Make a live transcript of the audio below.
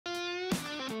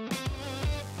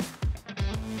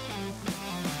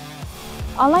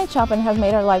Online shopping has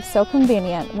made our lives so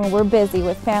convenient when we're busy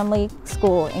with family,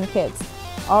 school, and kids.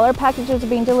 All our packages are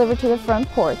being delivered to the front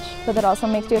porch, but that also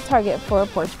makes you a target for a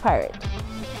porch pirate.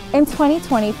 In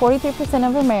 2020, 43%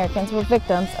 of Americans were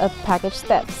victims of package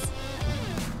thefts.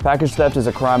 Package theft is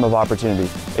a crime of opportunity.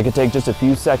 It can take just a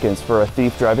few seconds for a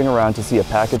thief driving around to see a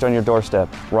package on your doorstep,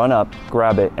 run up,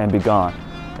 grab it, and be gone.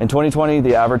 In 2020,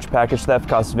 the average package theft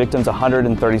cost victims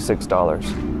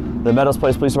 $136. The Meadows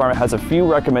Place Police Department has a few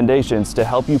recommendations to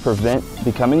help you prevent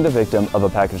becoming the victim of a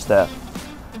package theft.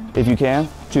 If you can,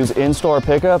 choose in-store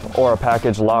pickup or a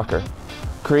package locker.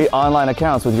 Create online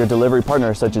accounts with your delivery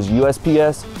partners such as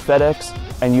USPS, FedEx,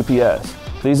 and UPS.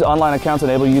 These online accounts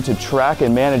enable you to track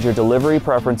and manage your delivery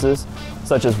preferences,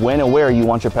 such as when and where you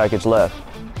want your package left.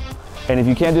 And if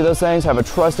you can't do those things, have a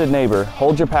trusted neighbor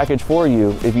hold your package for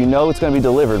you if you know it's going to be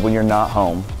delivered when you're not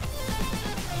home.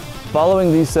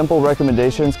 Following these simple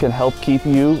recommendations can help keep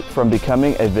you from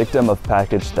becoming a victim of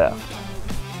package theft.